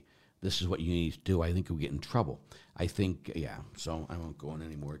everybody this is what you need to do, I think we'll get in trouble. I think, so I won't go on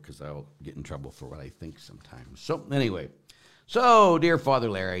anymore because I'll get in trouble for what I think sometimes. So anyway, dear Father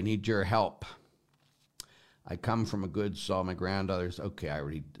Larry, I need your help. I come from a good soul. My granddaughters. Okay, I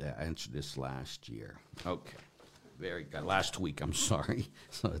already answered this last year. Okay, very good. Last week, I'm sorry.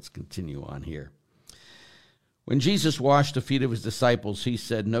 So let's continue on here. When Jesus washed the feet of his disciples, he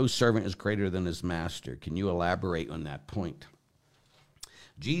said, no servant is greater than his master. Can you elaborate on that point?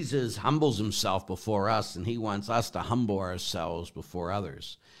 Jesus humbles himself before us, and he wants us to humble ourselves before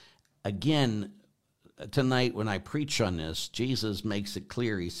others. Again, tonight when I preach on this, Jesus makes it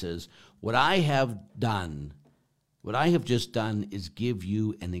clear. He says, what I have just done is give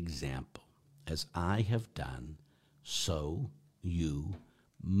you an example. As I have done, so you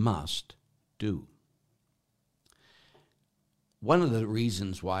must do. One of the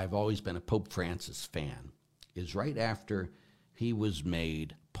reasons why I've always been a Pope Francis fan is right after he was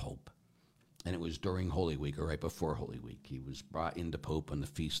made Pope, and it was during Holy Week or right before Holy Week. He was brought into Pope on the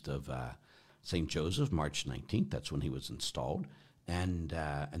feast of St. Joseph, March 19th. That's when he was installed. And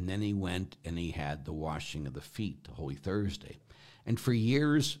then he went and he had the washing of the feet, Holy Thursday. And for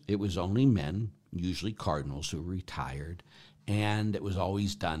years, it was only men, usually cardinals, who retired, and it was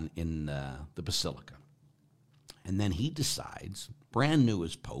always done in the basilica. And then he decides, brand new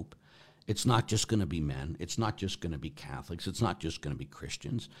as Pope, it's not just going to be men, it's not just going to be Catholics, it's not just going to be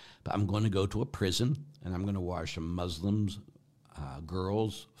Christians, but I'm going to go to a prison, and I'm going to wash a Muslim's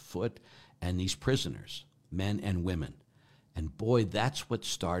girl's foot, and these prisoners, men and women. And boy, that's what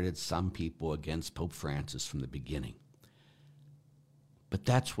started some people against Pope Francis from the beginning. But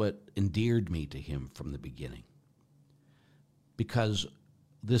that's what endeared me to him from the beginning. Because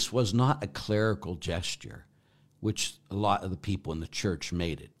this was not a clerical gesture. which a lot of the people in the church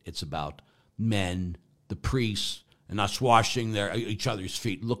made it. It's about men, the priests, and us washing each other's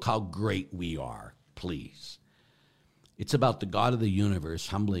feet. Look how great we are, please. It's about the God of the universe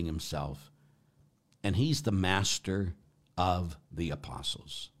humbling himself, and he's the master of the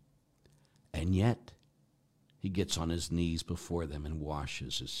apostles. And yet, he gets on his knees before them and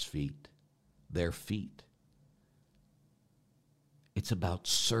washes his feet, their feet. It's about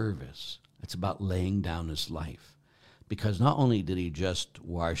service. It's about laying down his life. Because not only did he just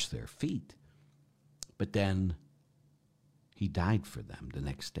wash their feet, but then he died for them the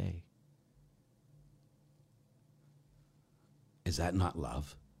next day. Is that not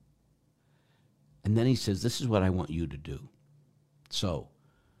love? And then he says, this is what I want you to do. So,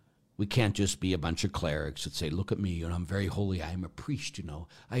 we can't just be a bunch of clerics that say, look at me, I'm very holy, I am a priest,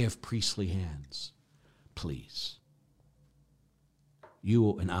 I have priestly hands. Please.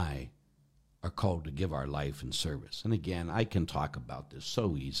 You and I are called to give our life in service. And again, I can talk about this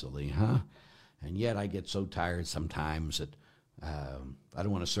so easily, And yet I get so tired sometimes that I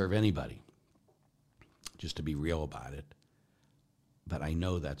don't want to serve anybody, just to be real about it. But I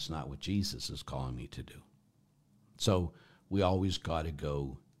know that's not what Jesus is calling me to do. So we always got to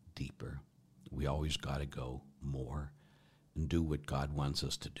go deeper. We always got to go more and do what God wants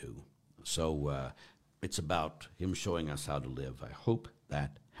us to do. So it's about him showing us how to live. I hope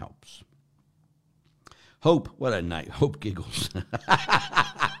that helps. Hope, what a night. Hope giggles.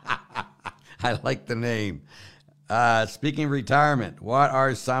 I like the name. Speaking of retirement, what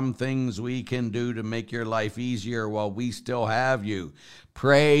are some things we can do to make your life easier while we still have you?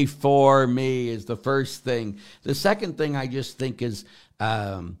 Pray for me is the first thing. The second thing I just think is,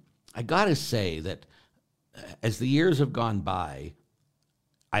 I got to say that as the years have gone by,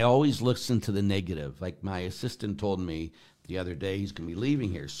 I always listen to the negative. Like my assistant told me the other day, he's going to be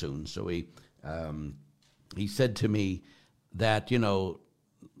leaving here soon. So he said to me that,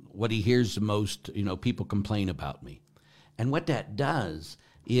 what he hears the most, people complain about me. And what that does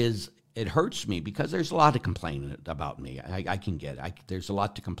is it hurts me because there's a lot to complain about me. I can get it. There's a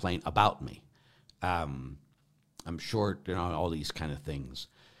lot to complain about me. I'm short, all these kind of things.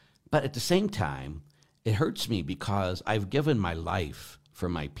 But at the same time, it hurts me because I've given my life for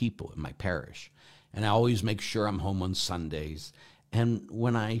my people in my parish. And I always make sure I'm home on Sundays. And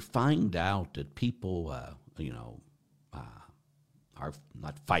when I find out that people, are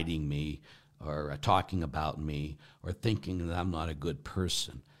not fighting me or talking about me or thinking that I'm not a good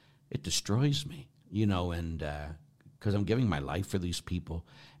person, it destroys me, and because I'm giving my life for these people.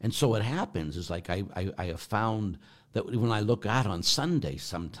 And so what happens is like I have found that when I look out on Sunday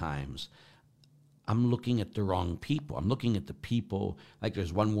sometimes, I'm looking at the wrong people. I'm looking at the people, like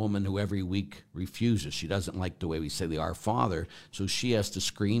there's one woman who every week refuses. She doesn't like the way we say the Our Father, so she has to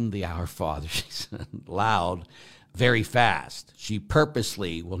scream the Our Father loud, very fast. She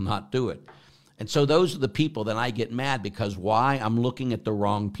purposely will not do it. And so those are the people that I get mad because why? I'm looking at the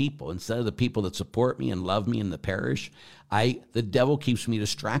wrong people. Instead of the people that support me and love me in the parish, the devil keeps me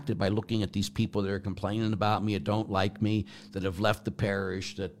distracted by looking at these people that are complaining about me, that don't like me, that have left the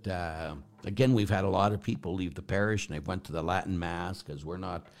parish, that, again, we've had a lot of people leave the parish and they've went to the Latin Mass because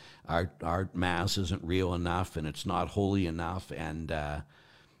our Mass isn't real enough and it's not holy enough. And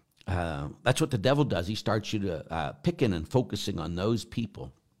that's what the devil does. He starts you to picking and focusing on those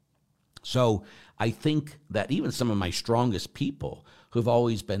people. So I think that even some of my strongest people who've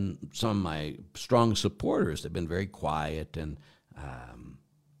always been some of my strong supporters have been very quiet. And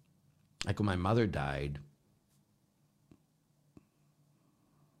like when my mother died,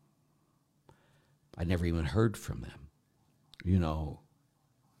 I never even heard from them,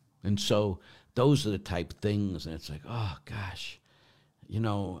 And so those are the type of things. And it's like, oh, gosh.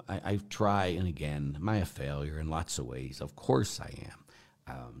 I try, and again, am I a failure in lots of ways? Of course I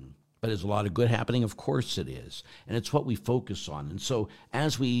am. But there's a lot of good happening? Of course it is. And it's what we focus on. And so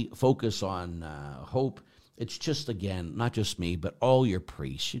as we focus on hope, it's just, again, not just me, but all your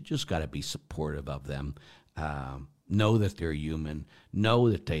priests. You just got to be supportive of them. Know that they're human.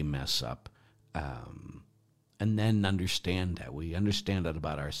 Know that they mess up. And then understand that. We understand that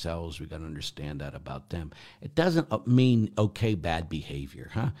about ourselves. We got to understand that about them. It doesn't mean, okay, bad behavior,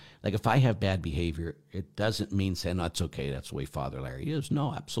 Like if I have bad behavior, it doesn't mean saying, no, it's okay, that's the way Father Larry is.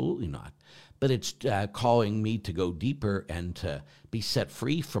 No, absolutely not. But it's calling me to go deeper and to be set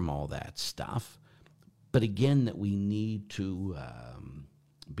free from all that stuff. But again, that we need to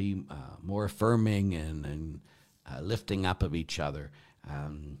be more affirming and lifting up of each other.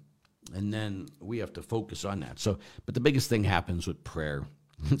 And then we have to focus on that. So, but the biggest thing happens with prayer.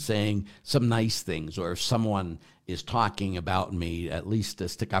 saying some nice things, or if someone is talking about me, at least to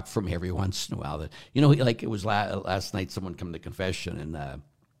stick up for me every once in a while. That, like it was last night, someone come to confession, and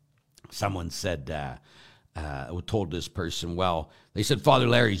someone said, told this person, well, they said, Father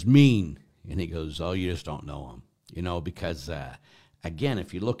Larry's mean. And he goes, oh, you just don't know him, because again,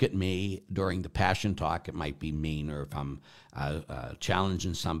 if you look at me during the passion talk, it might be mean, or if I'm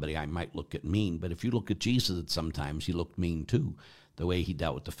challenging somebody, I might look at mean. But if you look at Jesus, sometimes he looked mean too. The way he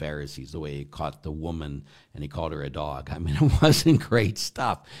dealt with the Pharisees, the way he caught the woman and he called her a dog. I mean, it wasn't great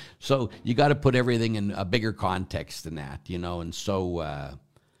stuff. So you got to put everything in a bigger context than that, and so,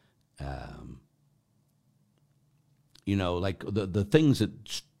 like the things that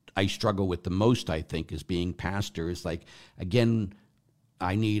I struggle with the most, I think, is being pastor is like, again,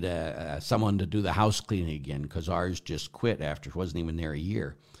 I need someone to do the house cleaning again, because ours just quit after it wasn't even there a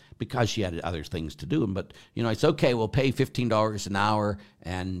year, because she had other things to do. But, it's okay, we'll pay $15 an hour,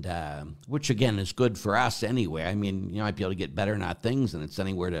 and which, again, is good for us anyway. I mean, you might be able to get better at things, and it's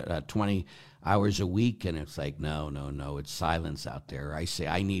anywhere to 20 hours a week, and it's like, no, it's silence out there. I say,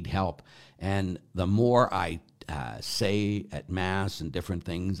 I need help. And the more I say at Mass and different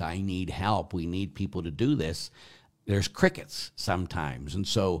things, I need help, we need people to do this, there's crickets sometimes. And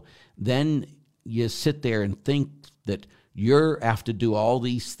so then you sit there and think that you have to do all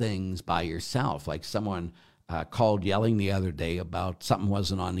these things by yourself. Like someone called yelling the other day about something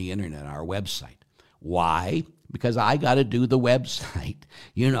wasn't on the internet, our website. Why? Because I got to do the website.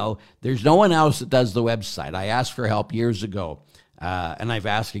 There's no one else that does the website. I asked for help years ago, and I've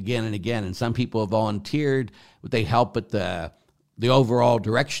asked again and again, and some people have volunteered, but they help with the overall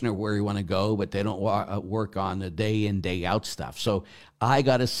direction of where you want to go, but they don't work on the day in, day out stuff. So I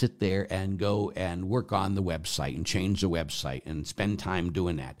got to sit there and go and work on the website and change the website and spend time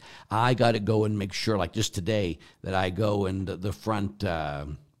doing that. I got to go and make sure, like just today, that I go and the front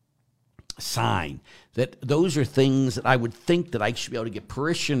sign, that those are things that I would think that I should be able to get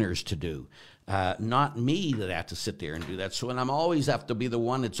parishioners to do. Not me that have to sit there and do that. So, and I'm always have to be the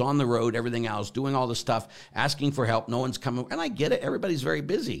one that's on the road, everything else, doing all the stuff, asking for help. No one's coming. And I get it. Everybody's very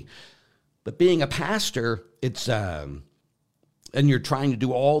busy. But being a pastor, it's, and you're trying to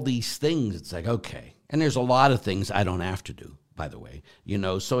do all these things. It's like, okay. And there's a lot of things I don't have to do, by the way.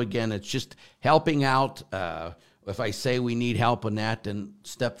 So again, it's just helping out. If I say we need help on that, then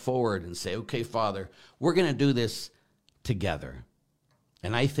step forward and say, okay, Father, we're going to do this together.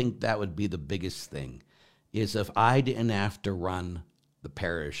 And I think that would be the biggest thing, is if I didn't have to run the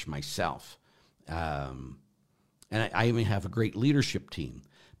parish myself. And I even have a great leadership team,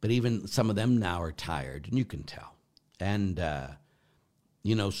 but even some of them now are tired, and you can tell. And,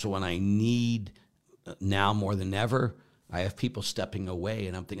 so when I need now more than ever, I have people stepping away,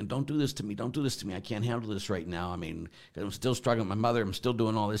 and I'm thinking, don't do this to me. Don't do this to me. I can't handle this right now. I mean, I'm still struggling with my mother. I'm still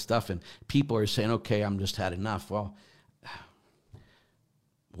doing all this stuff, and people are saying, okay, I'm just had enough. Well,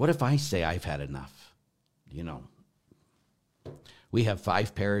 what if I say I've had enough? We have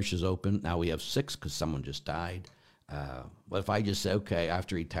 5 parishes open. Now we have 6 because someone just died. What if I just say, okay, I have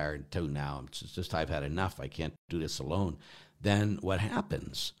to retire too now. It's just I've had enough. I can't do this alone. Then what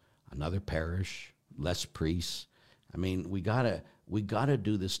happens? Another parish, less priests. I mean, we gotta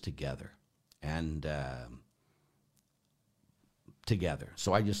do this together, and together.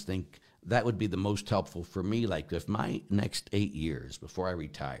 So I just think that would be the most helpful for me. Like if my next 8 years before I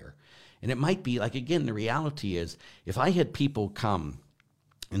retire, and it might be like, again, the reality is if I had people come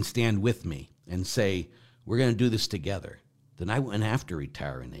and stand with me and say, we're going to do this together, then I wouldn't have to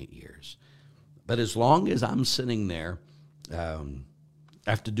retire in 8 years. But as long as I'm sitting there, I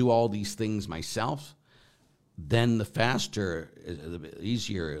have to do all these things myself, then the faster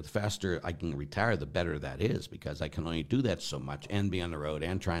I can retire, the better that is, because I can only do that so much and be on the road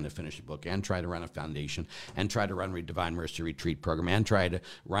and trying to finish a book and try to run a foundation and try to run Divine Mercy Retreat program and try to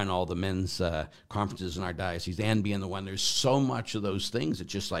run all the men's conferences in our diocese and being the one. There's so much of those things.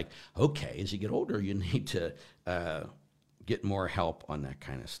 It's just like, okay, as you get older, you need to get more help on that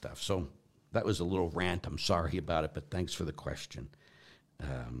kind of stuff. So that was a little rant. I'm sorry about it, but thanks for the question.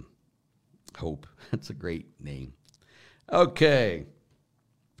 Hope. That's a great name. Okay.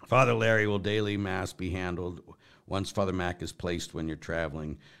 Father Larry, will daily Mass be handled once Father Mac is placed when you're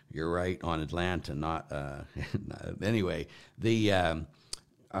traveling? You're right, on Atlanta, not... anyway, when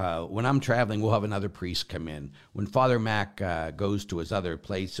I'm traveling, we'll have another priest come in. When Father Mac goes to his other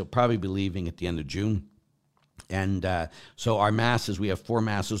place, he'll probably be leaving at the end of June. And so our Masses, we have 4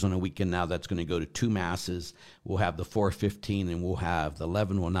 Masses on a weekend now. That's going to go to 2 Masses. We'll have the 4:15, and we'll have the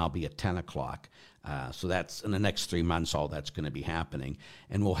 11 will now be at 10 o'clock. So that's in the next 3 months, all that's going to be happening.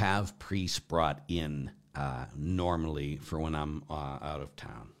 And we'll have priests brought in normally for when I'm out of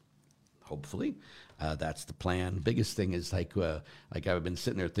town. Hopefully, that's the plan. Biggest thing is like I've been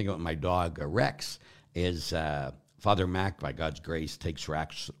sitting there thinking about my dog Rex. Is Father Mac, by God's grace, takes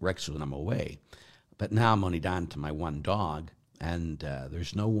Rex when I'm away, but now I'm only down to my one dog, and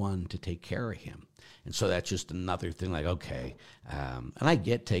there's no one to take care of him. And so that's just another thing, like, okay. And I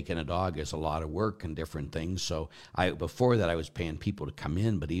get taking a dog is a lot of work and different things. So before that, I was paying people to come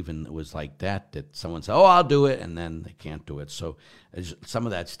in, but even it was like that someone said, oh, I'll do it, and then they can't do it. So some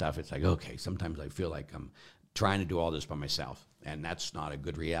of that stuff, it's like, okay, sometimes I feel like I'm trying to do all this by myself, and that's not a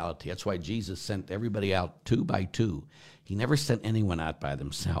good reality. That's why Jesus sent everybody out 2 by 2. He never sent anyone out by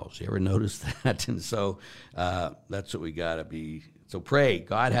themselves. You ever notice that? And so that's what we got to be. So pray.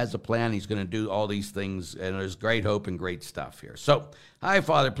 God has a plan. He's going to do all these things, and there's great hope and great stuff here. So, hi,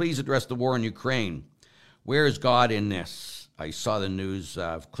 Father. Please address the war in Ukraine. Where is God in this? I saw the news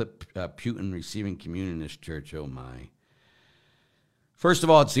of Putin receiving communion in this church. Oh, my. First of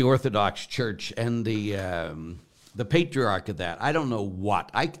all, it's the Orthodox Church and the patriarch of that. I don't know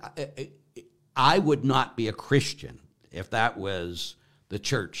what. I would not be a Christian if that was the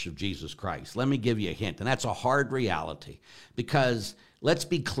Church of Jesus Christ. Let me give you a hint, and that's a hard reality, because let's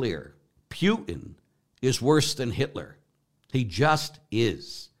be clear, Putin is worse than Hitler. He just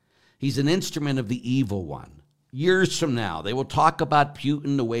is. He's an instrument of the evil one. Years from now, they will talk about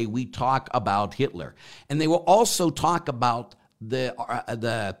Putin the way we talk about Hitler, and they will also talk about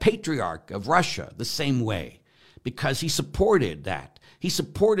the patriarch of Russia the same way, because he supported that. He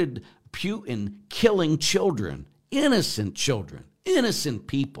supported Putin killing children, innocent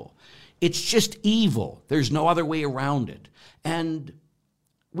people. It's just evil. There's no other way around it. And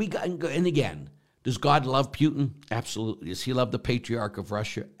again, does God love Putin? Absolutely. Does he love the patriarch of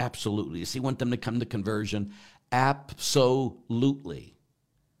Russia? Absolutely. Does he want them to come to conversion? Absolutely.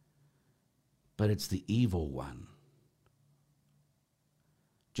 But it's the evil one.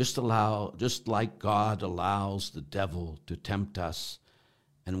 Just like God allows the devil to tempt us,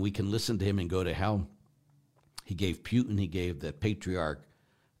 and we can listen to him and go to hell. He gave Putin, he gave the patriarch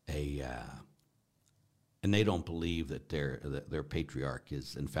and they don't believe that their patriarch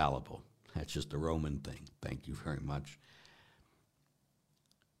is infallible. That's just a Roman thing. Thank you very much.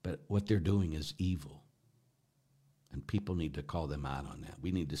 But what they're doing is evil. And people need to call them out on that.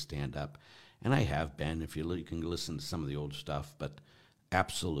 We need to stand up. And I have been, if you can listen to some of the old stuff, but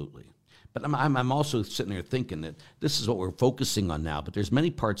absolutely. But I'm also sitting there thinking that this is what we're focusing on now, but there's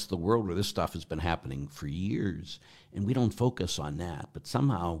many parts of the world where this stuff has been happening for years, and we don't focus on that. But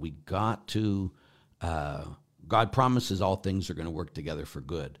somehow we got to, God promises all things are going to work together for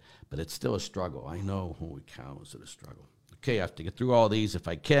good, but it's still a struggle. I know, holy cow, is it a struggle? Okay, I have to get through all these if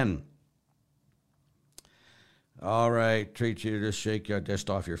I can. All right, treat you to just shake your dust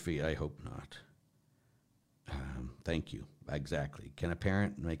off your feet. I hope not. Thank you. Exactly. Can a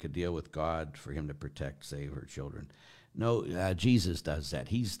parent make a deal with God for him to protect, save her children? No, Jesus does that.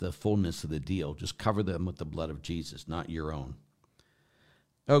 He's the fullness of the deal. Just cover them with the blood of Jesus, not your own.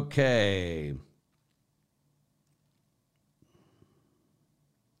 Okay.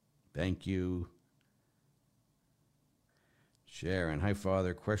 Thank you. Sharon, hi,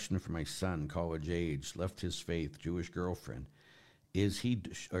 Father. Question for my son, college age, left his faith, Jewish girlfriend. Is he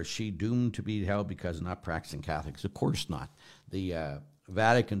or she doomed to be held because of not practicing Catholics? Of course not. The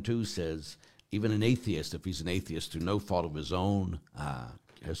Vatican II says even an atheist, if he's an atheist through no fault of his own,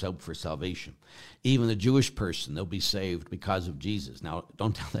 has hope for salvation. Even the Jewish person, they'll be saved because of Jesus. Now,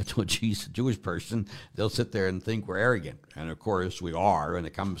 don't tell that to a Jewish person. They'll sit there and think we're arrogant. And, of course, we are when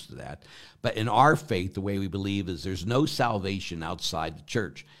it comes to that. But in our faith, the way we believe is there's no salvation outside the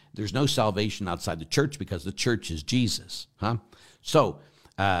church. There's no salvation outside the church because the church is Jesus. So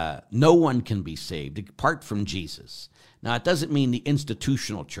no one can be saved apart from Jesus. Now, it doesn't mean the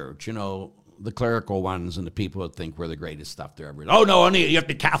institutional church, the clerical ones and the people that think we're the greatest stuff there ever is. Oh, no, only you have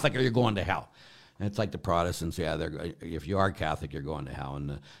to be Catholic or you're going to hell. And it's like the Protestants, if you are Catholic, you're going to hell.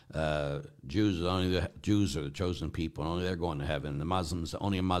 And the Jews, only the Jews are the chosen people, and only they're going to heaven. And the Muslims,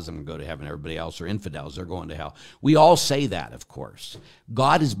 only a Muslim can go to heaven. Everybody else are infidels, they're going to hell. We all say that, of course.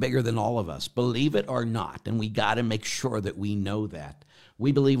 God is bigger than all of us, believe it or not, and we got to make sure that we know that.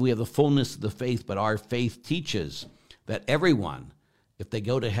 We believe we have the fullness of the faith, but our faith teaches that everyone, if they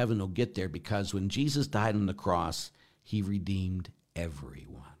go to heaven, will get there, because when Jesus died on the cross, he redeemed everyone.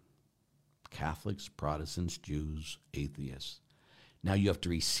 Catholics, Protestants, Jews, atheists. Now you have to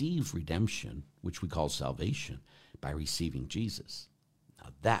receive redemption, which we call salvation, by receiving Jesus. Now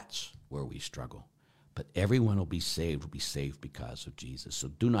that's where we struggle. But everyone will be saved because of Jesus. So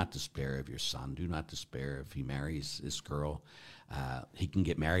do not despair of your son. Do not despair if he marries this girl. He can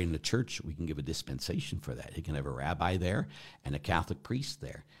get married in the church. We can give a dispensation for that. He can have a rabbi there and a Catholic priest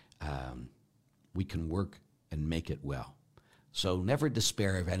there. We can work and make it well. So never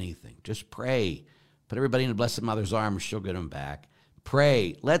despair of anything. Just pray. Put everybody in the Blessed Mother's arms. She'll get them back.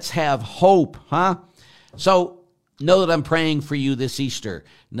 Pray. Let's have hope, huh? So know that I'm praying for you this Easter.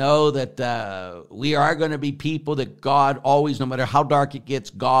 Know that we are going to be people that God always, no matter how dark it gets,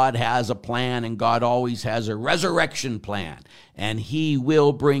 God has a plan, and God always has a resurrection plan, and he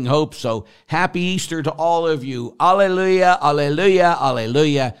will bring hope. So happy Easter to all of you. Alleluia, alleluia,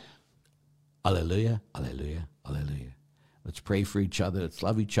 alleluia, alleluia, alleluia, alleluia. Let's pray for each other. Let's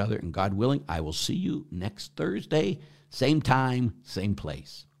love each other, and God willing, I will see you next Thursday, same time, same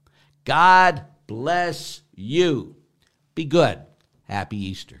place. God bless you. Be good. Happy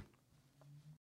Easter.